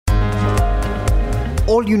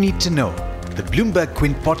all you need to know, the Bloomberg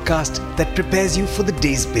Quint podcast that prepares you for the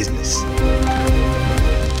day's business.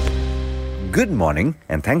 Good morning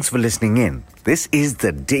and thanks for listening in. This is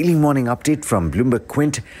the Daily Morning Update from Bloomberg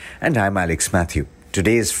Quint and I'm Alex Matthew.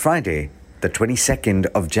 Today is Friday, the 22nd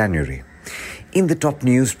of January. In the top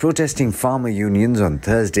news, protesting farmer unions on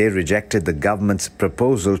Thursday rejected the government's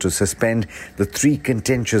proposal to suspend the three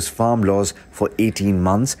contentious farm laws for 18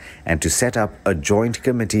 months and to set up a joint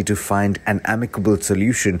committee to find an amicable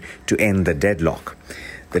solution to end the deadlock.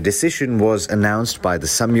 The decision was announced by the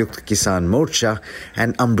Samyukt Kisan Morcha,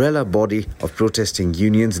 an umbrella body of protesting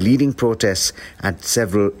unions leading protests at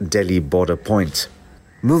several Delhi border points.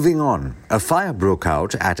 Moving on, a fire broke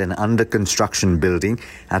out at an under-construction building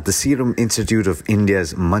at the Serum Institute of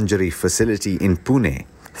India's Manjari facility in Pune.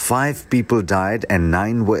 5 people died and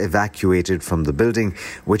 9 were evacuated from the building,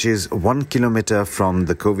 which is 1 kilometer from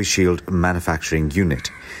the Covishield manufacturing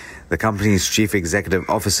unit. The company's chief executive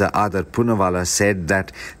officer Adar Poonawalla said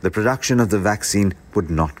that the production of the vaccine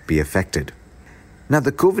would not be affected. Now,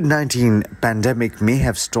 the COVID-19 pandemic may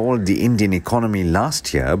have stalled the Indian economy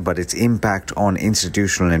last year, but its impact on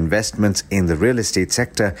institutional investments in the real estate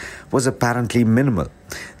sector was apparently minimal.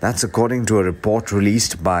 That's according to a report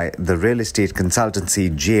released by the real estate consultancy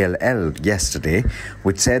JLL yesterday,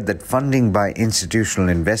 which said that funding by institutional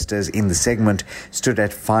investors in the segment stood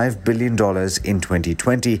at $5 billion in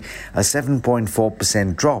 2020, a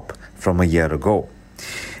 7.4% drop from a year ago.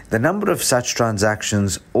 The number of such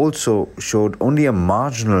transactions also showed only a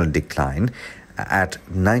marginal decline at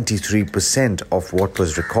 93% of what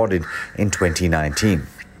was recorded in 2019.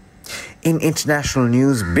 In international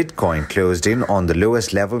news, Bitcoin closed in on the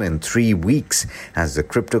lowest level in 3 weeks as the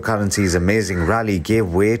cryptocurrency's amazing rally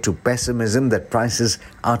gave way to pessimism that prices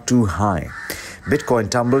are too high. Bitcoin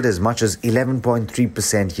tumbled as much as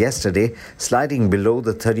 11.3% yesterday, sliding below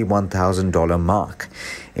the $31,000 mark.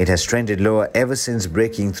 It has trended lower ever since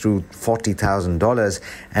breaking through $40,000,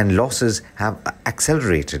 and losses have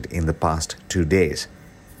accelerated in the past 2 days.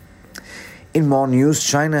 In more news,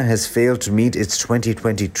 China has failed to meet its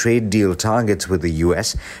 2020 trade deal targets with the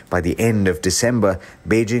US. By the end of December,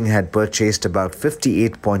 Beijing had purchased about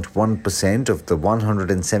 58.1% of the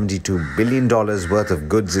 $172 billion worth of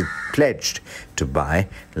goods it pledged to buy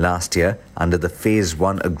last year under the Phase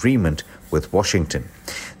 1 agreement with Washington.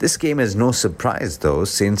 This came as no surprise, though,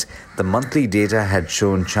 since the monthly data had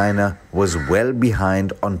shown China was well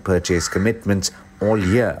behind on purchase commitments all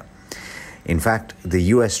year. In fact, the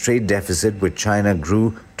U.S. trade deficit with China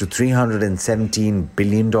grew to $317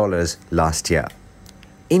 billion last year.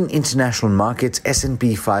 In international markets,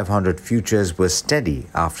 S&P 500 futures were steady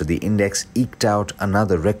after the index eked out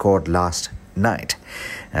another record last night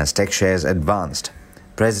as tech shares advanced.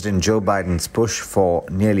 President Joe Biden's push for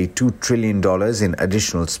nearly $2 trillion in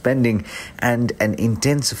additional spending and an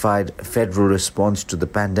intensified federal response to the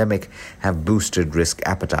pandemic have boosted risk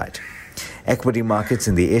appetite. Equity markets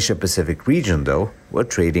in the Asia-Pacific region, though, were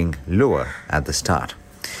trading lower at the start.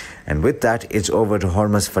 And with that, it's over to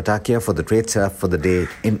Hormuz Fatakia for the trade setup for the day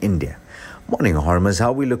in India. Morning, Hormuz. How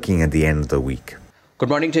are we looking at the end of the week? Good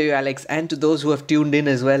morning to you, Alex, and to those who have tuned in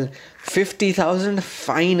as well. 50,000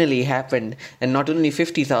 finally happened, and not only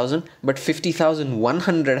 50,000, but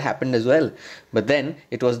 50,100 happened as well. But then,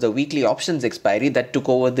 it was the weekly options expiry that took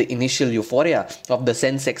over the initial euphoria of the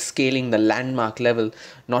Sensex scaling the landmark level.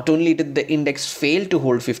 Not only did the index fail to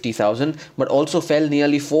hold 50,000, but also fell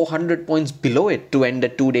nearly 400 points below it to end a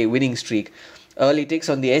 2-day winning streak. Early ticks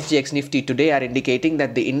on the SGX Nifty today are indicating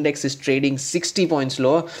that the index is trading 60 points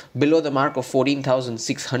lower, below the mark of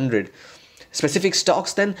 14,600. Specific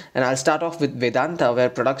stocks then, and I'll start off with Vedanta, where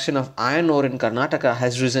production of iron ore in Karnataka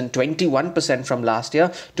has risen 21% from last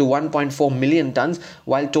year to 1.4 million tons,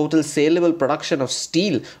 while total saleable production of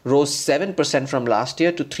steel rose 7% from last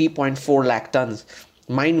year to 3.4 lakh tons.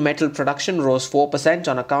 Mined metal production rose 4%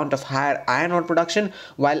 on account of higher iron ore production,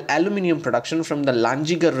 while aluminium production from the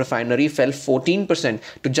Lanjigar refinery fell 14%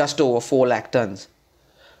 to just over 4 lakh tons.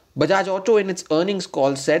 Bajaj Auto in its earnings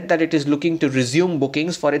call said that it is looking to resume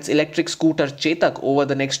bookings for its electric scooter Chetak over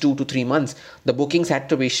the next 2 to 3 months. The bookings had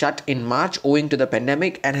to be shut in March owing to the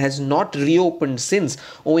pandemic and has not reopened since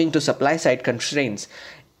owing to supply side constraints.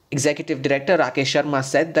 Executive Director Rakesh Sharma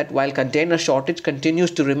said that while container shortage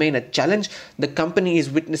continues to remain a challenge, the company is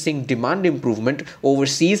witnessing demand improvement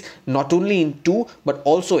overseas, not only in 2 but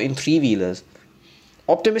also in 3-wheelers.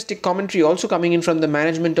 Optimistic commentary also coming in from the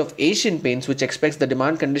management of Asian Paints, which expects the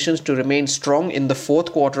demand conditions to remain strong in the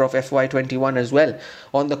fourth quarter of FY21 as well.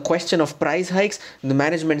 On the question of price hikes, the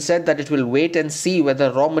management said that it will wait and see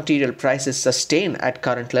whether raw material prices sustain at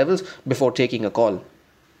current levels before taking a call.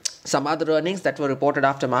 Some other earnings that were reported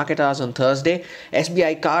after market hours on Thursday.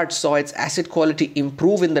 SBI Card saw its asset quality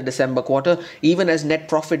improve in the December quarter, even as net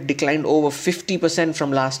profit declined over 50%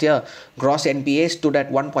 from last year. Gross NPA stood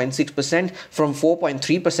at 1.6% from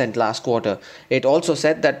 4.3% last quarter. It also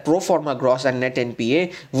said that pro forma gross and net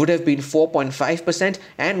NPA would have been 4.5%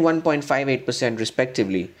 and 1.58%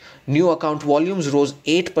 respectively. New account volumes rose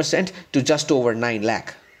 8% to just over 9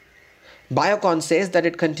 lakh. Biocon says that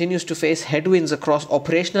it continues to face headwinds across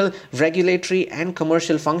operational, regulatory and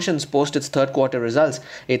commercial functions post its third quarter results.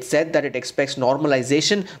 It said that it expects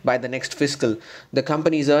normalization by the next fiscal. The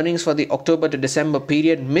company's earnings for the October to December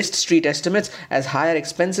period missed street estimates as higher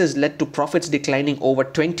expenses led to profits declining over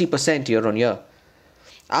 20% year on year.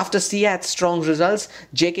 After CEAT's strong results,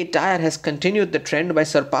 JK Tyre has continued the trend by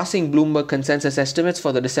surpassing Bloomberg consensus estimates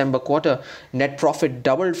for the December quarter. Net profit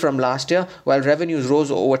doubled from last year, while revenues rose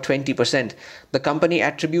over 20%. The company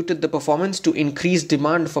attributed the performance to increased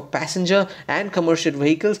demand for passenger and commercial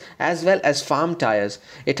vehicles as well as farm tyres.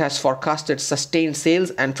 It has forecasted sustained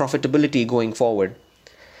sales and profitability going forward.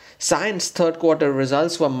 Cyent's third quarter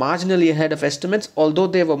results were marginally ahead of estimates, although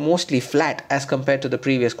they were mostly flat as compared to the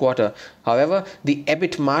previous quarter. However, the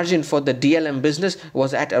EBIT margin for the DLM business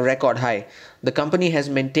was at a record high. The company has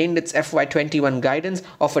maintained its FY21 guidance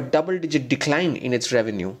of a double-digit decline in its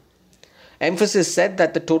revenue. Mphasis said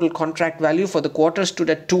that the total contract value for the quarter stood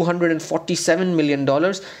at $247 million,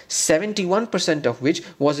 71% of which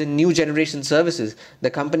was in new generation services. The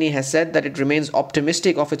company has said that it remains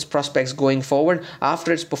optimistic of its prospects going forward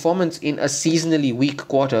after its performance in a seasonally weak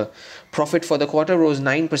quarter. Profit for the quarter rose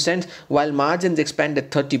 9%, while margins expanded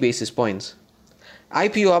 30 basis points.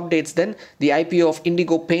 IPO updates then. The IPO of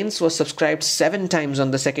Indigo Paints was subscribed 7 times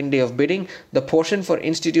on the second day of bidding. The portion for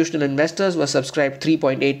institutional investors was subscribed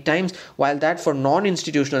 3.8 times, while that for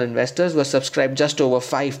non-institutional investors was subscribed just over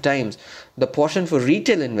 5 times. The portion for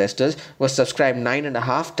retail investors was subscribed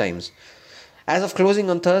 9.5 times. As of closing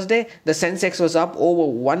on Thursday, the Sensex was up over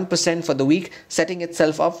 1% for the week, setting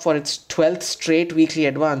itself up for its 12th straight weekly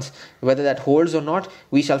advance. Whether that holds or not,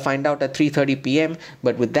 we shall find out at 3:30 p.m.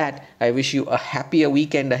 But with that, I wish you a happier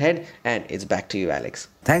weekend ahead, and it's back to you, Alex.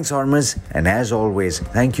 Thanks, Hormuz, and as always,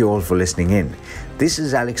 thank you all for listening in. This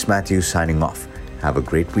is Alex Matthews signing off. Have a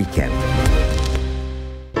great weekend.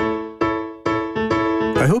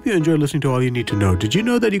 I hope you enjoyed listening to All You Need to Know. Did you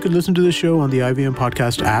know that you could listen to the show on the IVM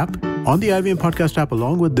Podcast app? On the IVM Podcast app,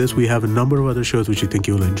 along with this, we have a number of other shows which you think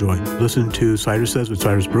you'll enjoy. Listen to Cyrus Says with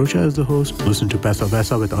Cyrus Brocha as the host. Listen to Paisa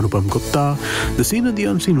Vaisa with Anupam Gupta. The Scene and the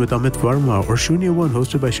Unseen with Amit Verma, or Shunya One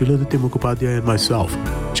hosted by Shiladitya Mukhopadhyay and myself.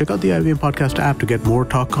 Check out the IVM Podcast app to get more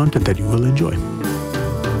talk content that you will enjoy.